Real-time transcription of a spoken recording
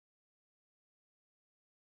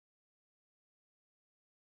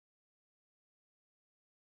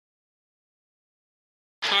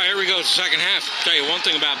All right, here we go. It's the second half. I'll tell you one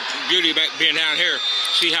thing about beauty about being down here.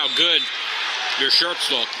 See how good your shirts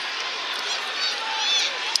look.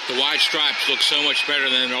 The wide stripes look so much better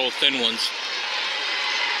than the old thin ones.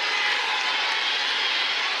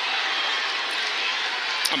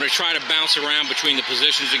 I'm going to try to bounce around between the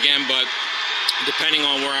positions again, but depending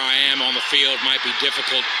on where I am on the field, it might be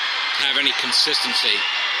difficult to have any consistency.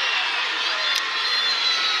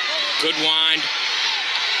 Good wind.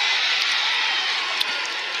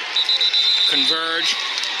 Converge.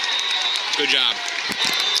 Good job.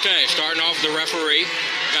 Okay, starting off with the referee.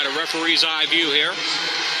 Got a referee's eye view here.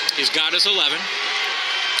 He's got his 11.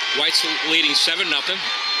 White's leading 7-0.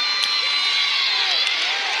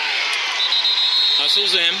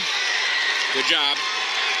 Hustles in. Good job.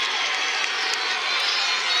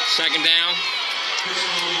 Second down.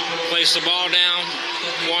 Place the ball down.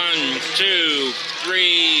 1, 2,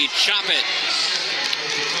 3. Chop it.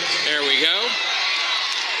 There we go.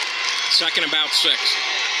 Second about 6.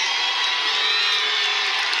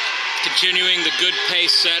 Continuing the good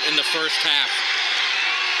pace set in the first half.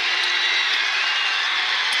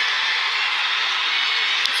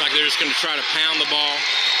 Looks like they're just going to try to pound the ball.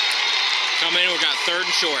 Come in, we've got 3rd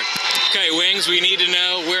and short. Okay, Wings, we need to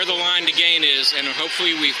know where the line to gain is, and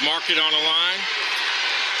hopefully we've marked it on a line.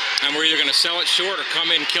 And we're either going to sell it short or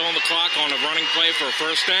come in killing the clock on a running play for a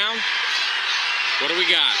first down. What do we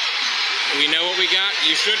got? We know what we got.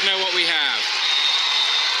 You should know what we have.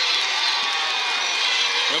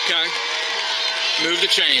 Okay. Move the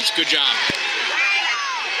chains. Good job.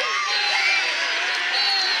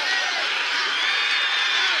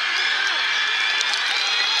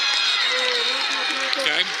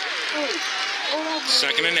 Okay.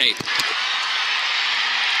 2nd and 8.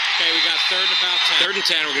 Okay, we got 3rd and about 10. 3rd and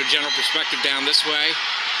 10. We're going to general perspective down this way.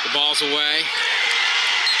 The ball's away.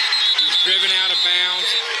 He's driven out of bounds.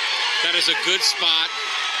 That is a good spot.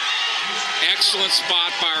 Excellent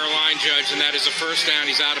spot by our line judge, and that is a first down.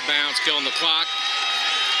 He's out of bounds, killing the clock.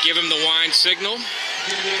 Give him the wind signal.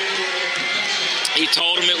 He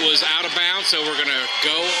told him it was out of bounds, so we're going to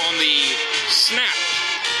go on the snap.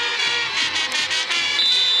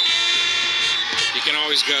 You can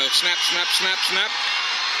always go snap, snap, snap, snap.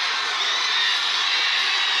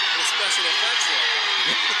 The special effects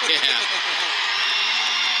there. Yeah.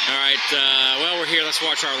 All right, well, we're here. Let's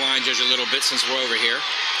watch our line judge a little bit since we're over here.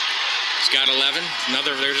 He's got 11.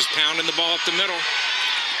 They're just pounding the ball up the middle.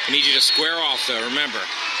 I need you to square off, though. Remember,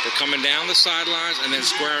 they're coming down the sidelines and then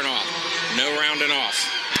squaring off. No rounding off.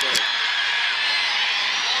 Okay.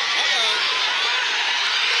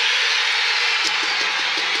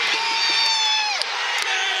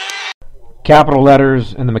 Capital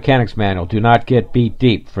letters in the mechanics manual. Do not get beat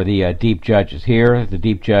deep for the deep judges. Here, the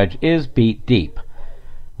deep judge is beat deep.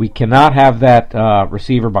 We cannot have that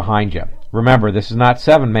receiver behind you. Remember, this is not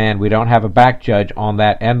 7-man. We don't have a back judge on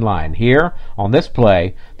that end line. Here, on this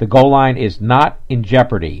play, the goal line is not in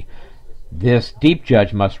jeopardy. This deep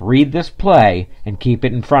judge must read this play and keep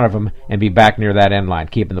it in front of him and be back near that end line,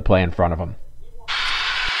 keeping the play in front of him.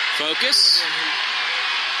 Focus.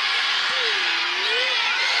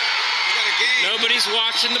 Nobody's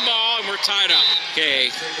watching the ball, and we're tied up.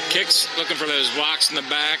 Okay, kicks, looking for those blocks in the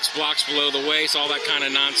backs, blocks below the waist, all that kind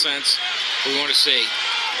of nonsense we want to see.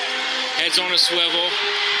 Heads on a swivel.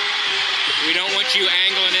 We don't want you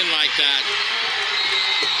angling in like that.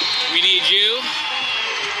 We need you.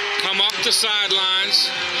 Come up the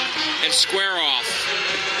sidelines and square off.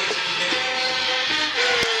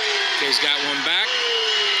 Okay, he's got one back.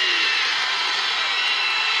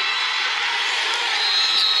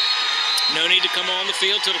 No need to come on the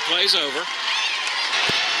field till the play's over.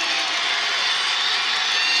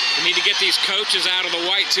 We need to get these coaches out of the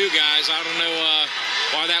white too, guys. I don't know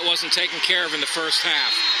why that wasn't taken care of in the first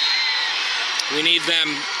half. We need them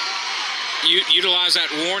utilize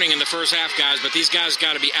that warning in the first half, guys, but these guys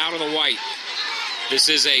got to be out of the white. This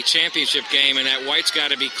is a championship game, and that white's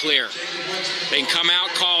got to be clear. They can come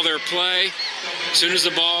out, call their play. As soon as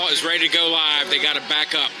the ball is ready to go live, they got to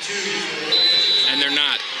back up, and they're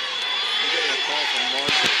not. I'm getting a call from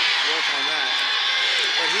Mark to work on that.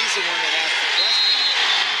 But he's the one that asked the question.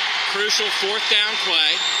 Crucial 4th down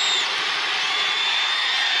play.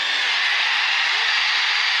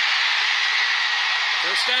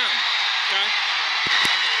 First down. Okay.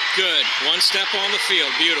 Good. One step on the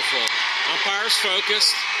field. Beautiful. Umpire's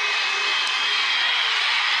focused.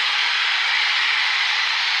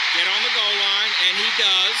 Get on the goal line, and he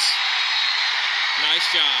does. Nice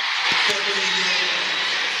job.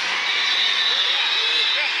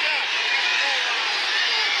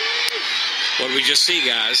 What did we just see,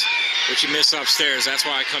 guys? What you miss upstairs, that's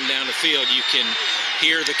why I come down the field. You can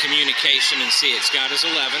hear the communication and see it. Scott is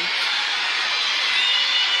 11.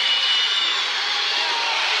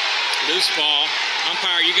 Loose ball.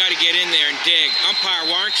 Umpire, you got to get in there and dig. Umpire,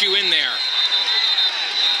 why aren't you in there?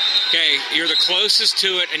 Okay, you're the closest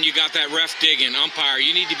to it, and you got that ref digging. Umpire,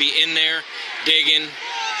 you need to be in there, digging.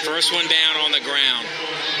 First one down on the ground.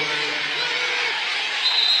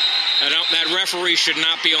 That referee should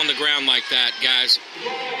not be on the ground like that, guys.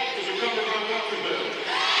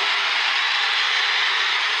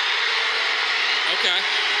 Okay.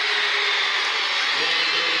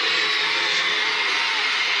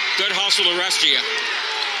 Good hustle, the rest of you.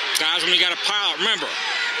 Guys, when you got a pile, remember,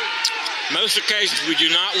 most occasions we do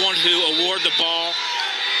not want to award the ball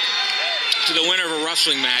to the winner of a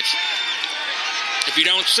wrestling match. If you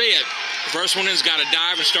don't see it, the first one in's got to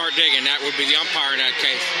dive and start digging. That would be the umpire in that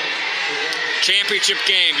case. Championship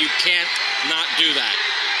game, you can't not do that.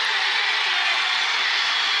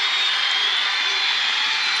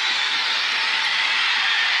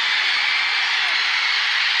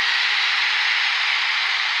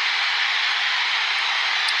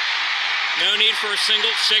 No need for a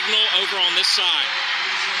single signal over on this side.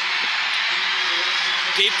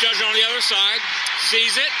 Deep judge on the other side.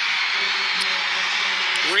 Sees it.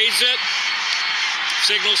 Reads it.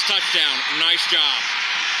 Signals touchdown. Nice job.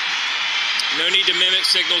 No need to mimic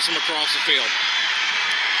signals from across the field.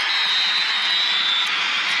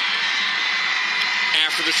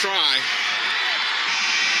 After the try,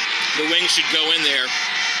 the wings should go in there.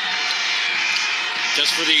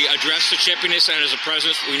 Just for the address to chippiness and as a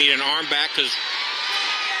presence, we need an arm back because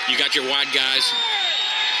you got your wide guys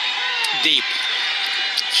deep.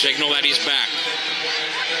 Signal that he's back.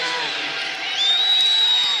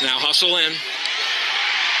 Now hustle in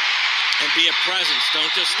and be a presence.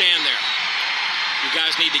 Don't just stand there. You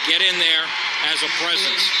guys need to get in there as a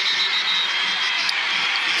presence.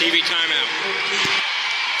 TV timeout.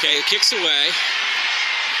 Okay, it kicks away.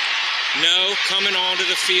 No coming onto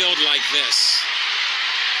the field like this.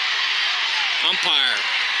 Umpire.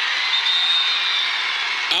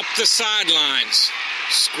 Up the sidelines.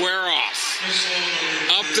 Square off.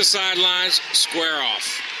 Up the sidelines. Square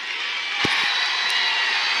off.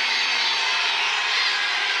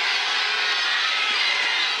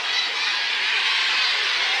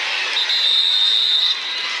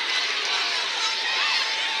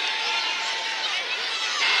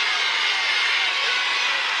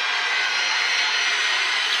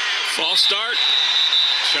 False start.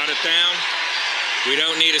 Shut it down. We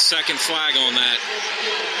don't need a second flag on that.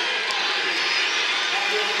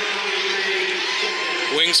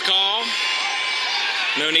 Wings call.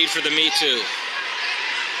 No need for the Me Too.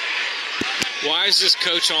 Why is this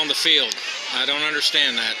coach on the field? I don't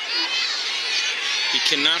understand that. He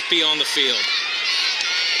cannot be on the field.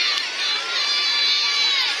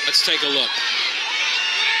 Let's take a look.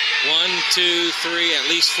 1, 2, 3, at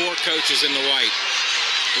least 4 coaches in the white.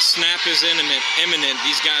 The snap is imminent.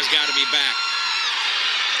 These guys got to be back.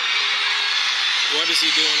 What is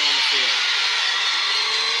he doing on the field?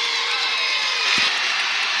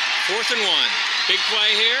 4th and 1. Big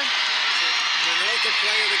play here. Minota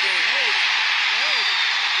play of the game.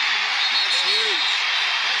 That's huge.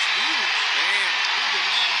 That's huge. Damn.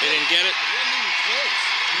 They didn't get it.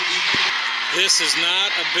 This is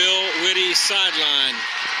not a Bill Witte sideline.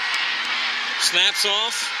 Snaps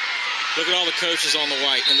off. Look at all the coaches on the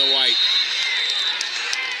white, in the white.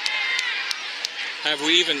 Have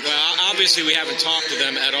we even, well, obviously we haven't talked to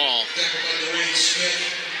them at all.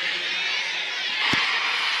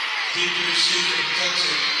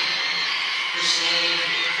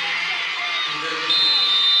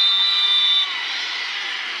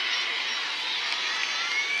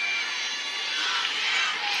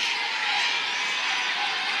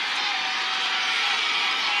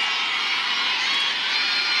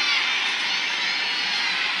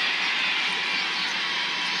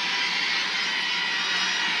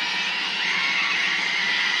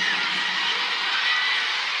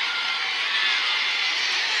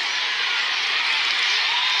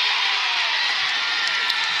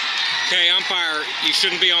 Okay, umpire, you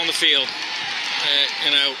shouldn't be on the field.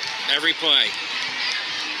 Every play.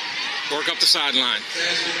 Work up the sideline.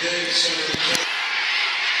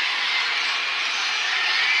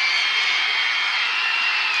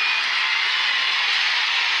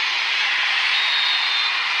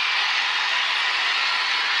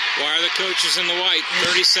 Why are the coaches in the white?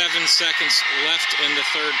 37 seconds left in the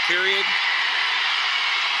 3rd period.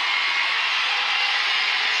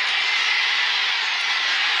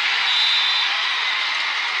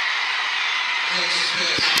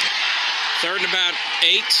 Third and about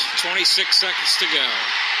 8, 26 seconds to go.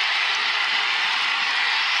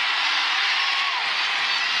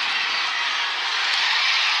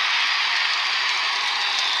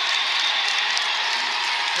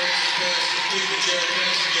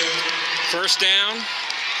 First down.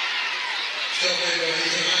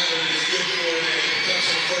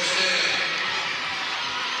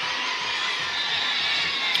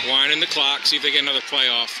 Winding the clock, see if they get another play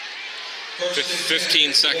off.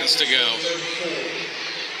 15 seconds to go.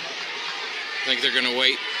 I think they're going to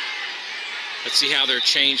wait. Let's see how their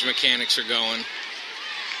change mechanics are going.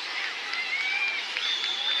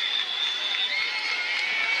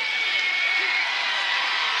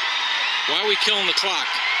 Why are we killing the clock?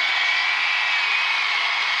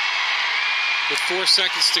 With 4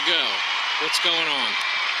 seconds to go. What's going on?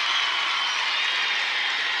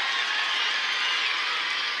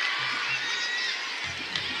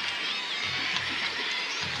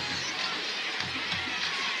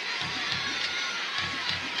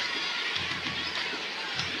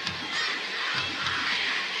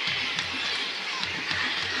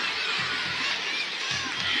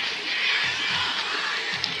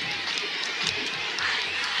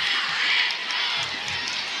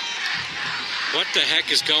 What the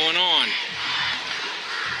heck is going on?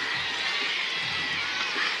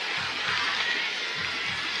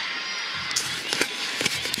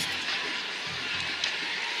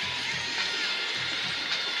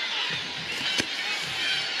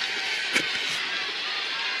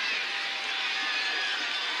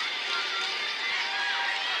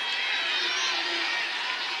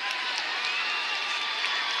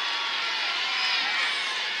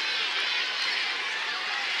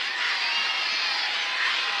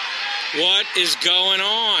 What is going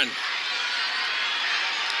on?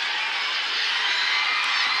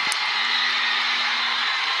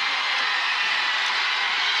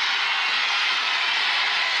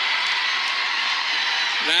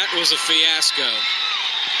 That was a fiasco.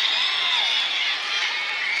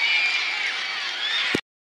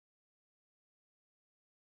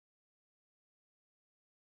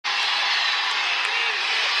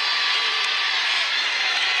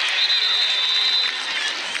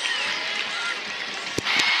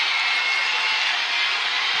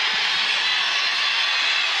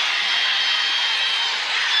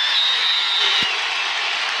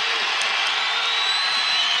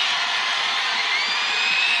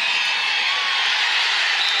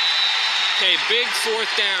 Okay, big fourth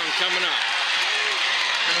down coming up.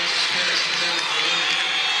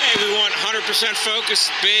 Hey, we want 100% focus,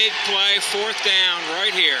 big play, fourth down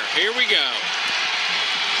right here. Here we go.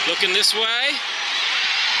 Looking this way.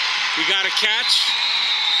 We got a catch.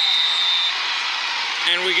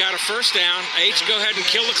 And we got a first down. H, go ahead and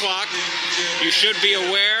kill the clock. You should be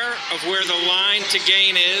aware of where the line to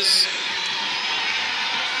gain is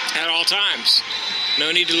at all times.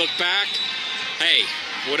 No need to look back. Hey,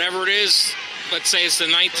 whatever it is, let's say it's the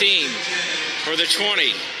 19 or the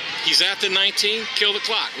 20. He's at the 19, kill the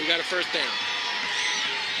clock. We got a first down.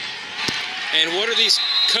 And what are these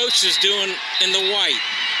coaches doing in the white?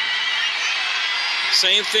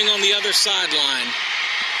 Same thing on the other sideline.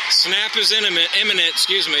 Snap is imminent,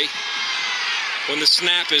 When the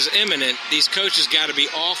snap is imminent, these coaches got to be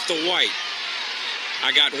off the white.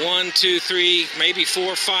 I got 1, 2, 3, maybe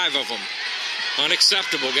 4, 5 of them.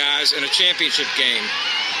 Unacceptable, guys, in a championship game.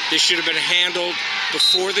 This should have been handled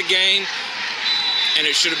before the game, and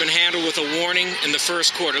it should have been handled with a warning in the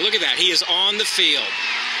first quarter. Look at that. He is on the field.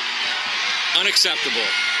 Unacceptable.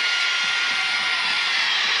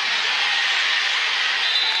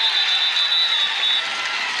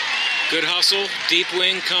 Good hustle. Deep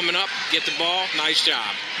wing coming up. Get the ball. Nice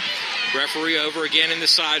job. Referee over again in the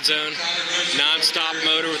side zone. Non-stop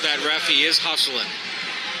motor with that ref. He is hustling.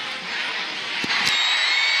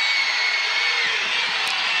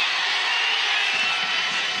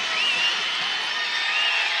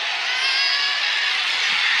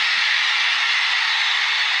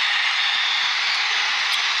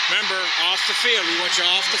 Remember, off the field. We want you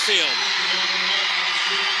off the field.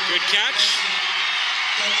 Good catch.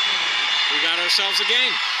 We got ourselves a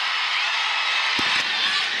game.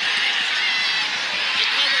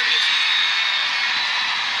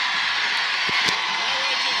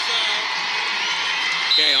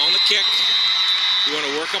 Okay, on the kick. You want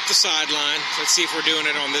to work up the sideline. Let's see if we're doing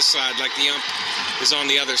it on this side like the ump is on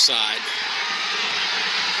the other side.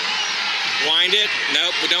 Wind it.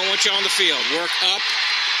 Nope, we don't want you on the field. Work up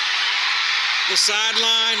the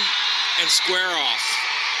sideline and square off.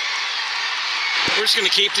 We're just going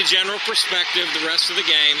to keep the general perspective the rest of the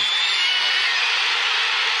game.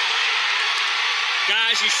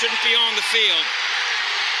 Guys, you shouldn't be on the field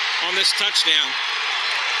on this touchdown.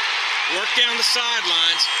 Work down the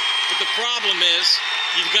sidelines, but the problem is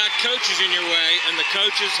you've got coaches in your way, and the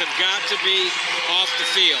coaches have got to be off the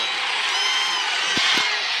field.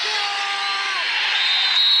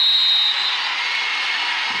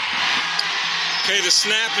 Okay, the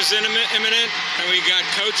snap is imminent, and we got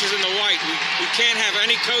coaches in the white. We can't have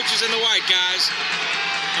any coaches in the white, guys.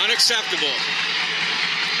 Unacceptable.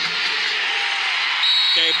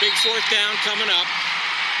 Okay, big fourth down coming up.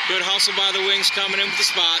 Good hustle by the wings coming in with the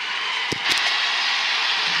spot.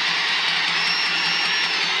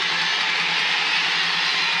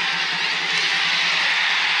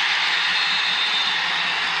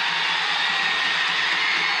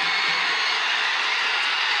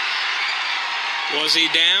 Was he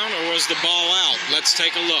down or was the ball out? Let's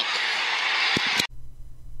take a look.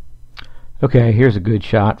 Okay, here's a good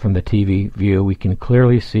shot from the TV view. We can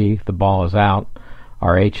clearly see the ball is out.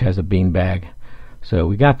 Our H has a beanbag. So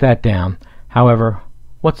we got that down. However,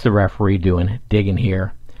 what's the referee doing? Digging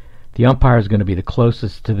here. The umpire is going to be the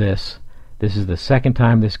closest to this. This is the second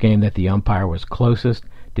time this game that the umpire was closest,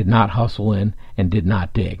 did not hustle in, and did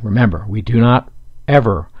not dig. Remember, we do not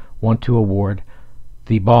ever want to award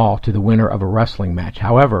the ball to the winner of a wrestling match.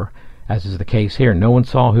 However, as is the case here, no one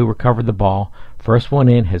saw who recovered the ball. First one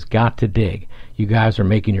in has got to dig. You guys are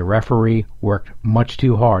making your referee work much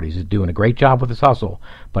too hard. He's doing a great job with his hustle.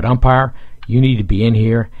 But umpire, you need to be in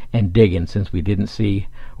here and digging since we didn't see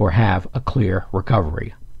or have a clear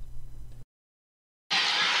recovery.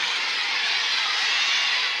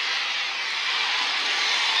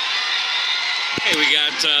 Hey, we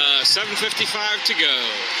got 7:55 to go.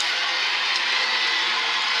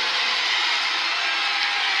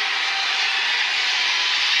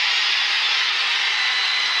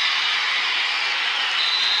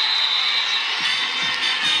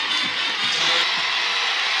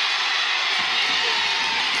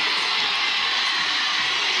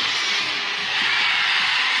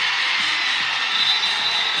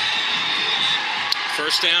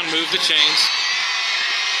 First down, move the chains.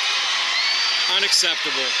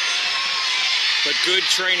 Unacceptable, but good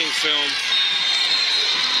training film.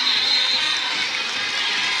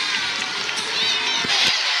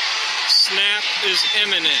 Snap is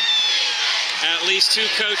imminent. At least two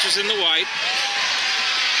coaches in the white.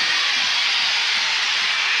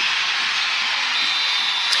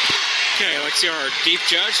 Okay, let's see our deep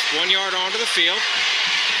judge. 1 yard onto the field.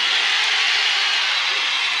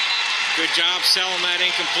 Good job selling that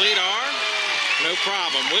incomplete, R. No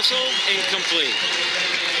problem. Whistle, incomplete.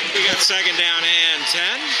 We got second down and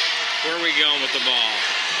 10. Where are we going with the ball?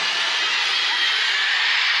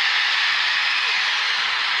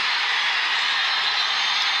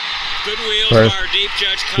 Good wheels by our deep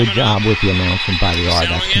judge coming good job up. With the announcement by the R.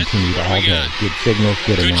 That's continued all day. Good signals,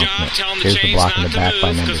 good announcement. Here's the block in the back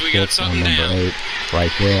by number 6 on number 8.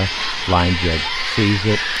 Right there. Line judge sees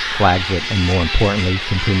it, flags it, and more importantly,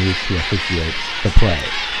 continues to officiate the play.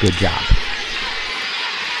 Good job.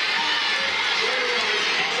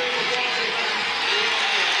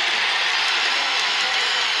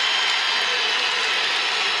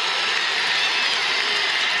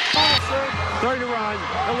 Third to run,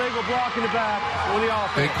 illegal block in the back on the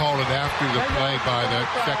offense. They called it after the play by the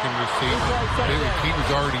second receiver. He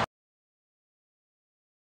was already.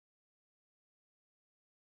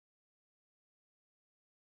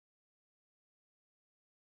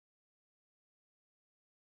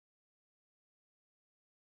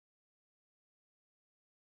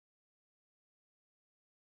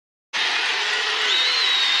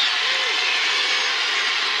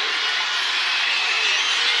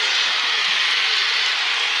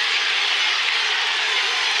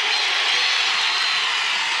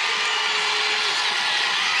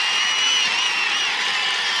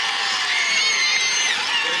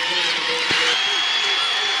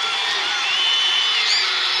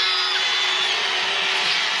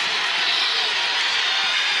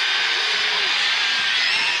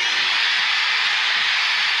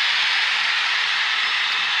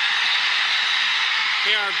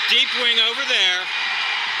 Okay, our deep wing over there.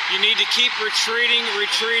 You need to keep retreating, keeping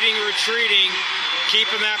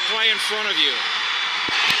that play in front of you.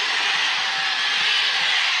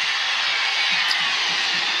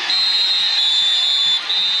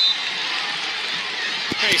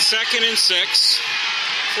 Okay, 2nd and 6.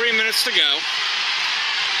 3 minutes to go.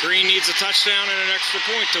 Green needs a touchdown and an extra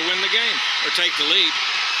point to win the game, or take the lead.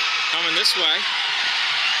 Coming this way.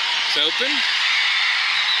 It's open.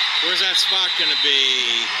 Where's that spot going to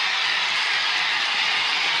be?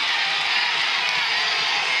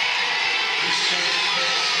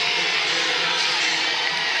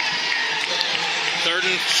 Third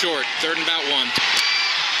and short, third and about 1.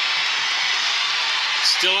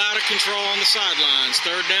 Still out of control on the sidelines.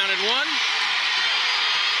 3rd down and 1.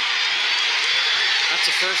 That's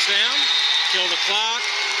a first down. Kill the clock.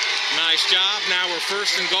 Nice job. Now we're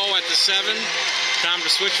 1st and goal at the 7. Time to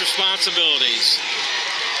switch responsibilities.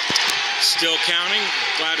 Still counting.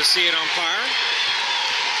 Glad to see it, umpire.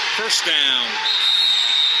 First down.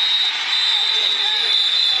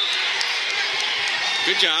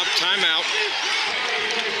 Good job. Timeout.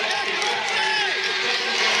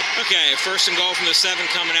 Okay, first and goal from the 7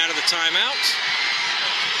 coming out of the timeout.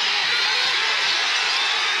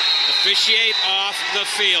 Officiate off the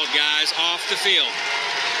field, guys. Off the field.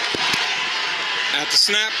 At the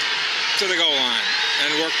snap to the goal line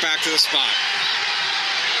and work back to the spot.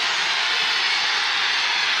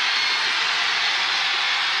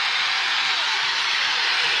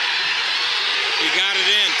 He got it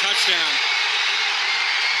in. Touchdown.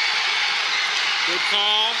 Good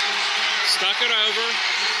call. Stuck it over.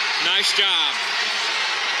 Nice job.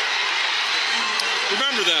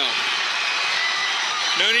 Remember, though,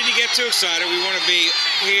 no need to get too excited. We want to be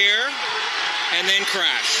here and then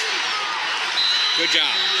crash. Good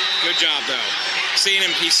job. Good job, though. Seeing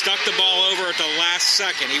him, he stuck the ball over at the last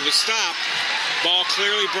second. He was stopped. Ball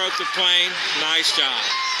clearly broke the plane. Nice job.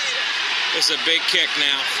 This is a big kick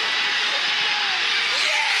now.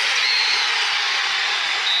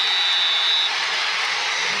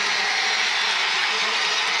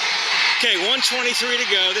 Okay, 1:23 to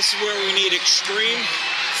go. This is where we need extreme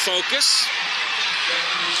focus.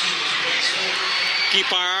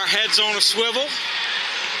 Keep our heads on a swivel.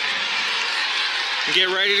 And get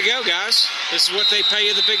ready to go, guys. This is what they pay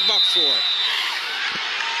you the big buck for.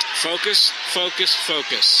 Focus, focus,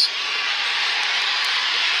 focus.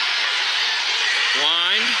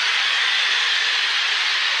 Line.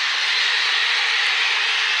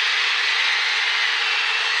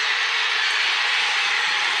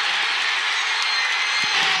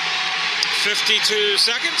 .52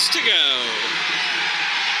 seconds to go.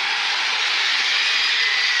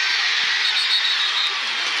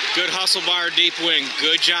 Good hustle by our deep wing.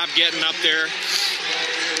 Good job getting up there,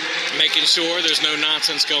 making sure there's no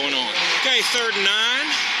nonsense going on. Okay, 3rd and 9.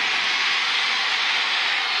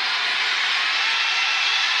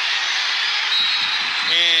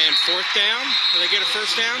 And 4th down. Do they get a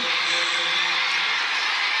first down?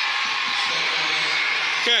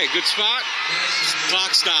 Okay, good spot.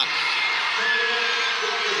 Clock stop.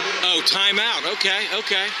 Oh, timeout. Okay,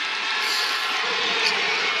 okay.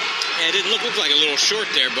 Yeah, it didn't look like a little short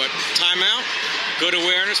there, but timeout. Good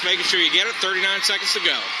awareness, making sure you get it. 39 seconds to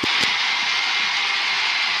go.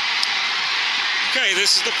 Okay,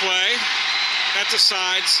 this is the play that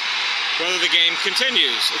decides whether the game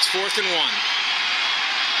continues. It's 4th and 1.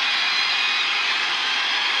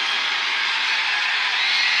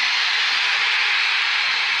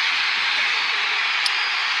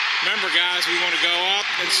 Remember, guys, we want to go up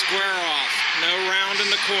and square off. No round in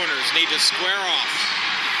the corners. Need to square off.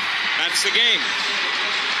 That's the game.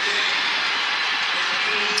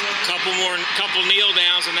 Couple kneel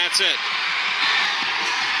downs, and that's it.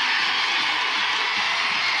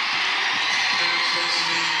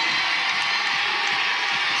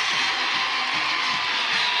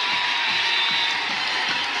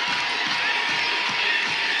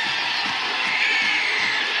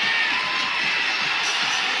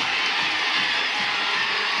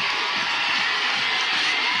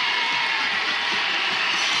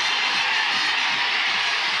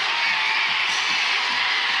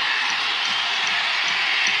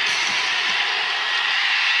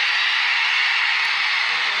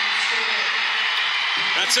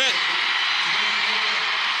 That's it.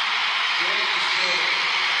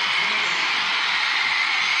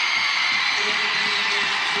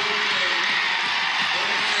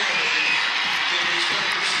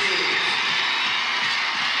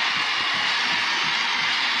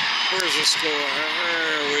 Where's the score?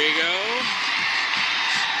 There we go.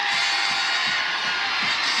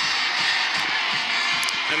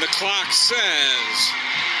 And the clock says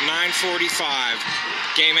 9:45.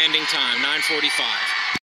 Game ending time, 9:45.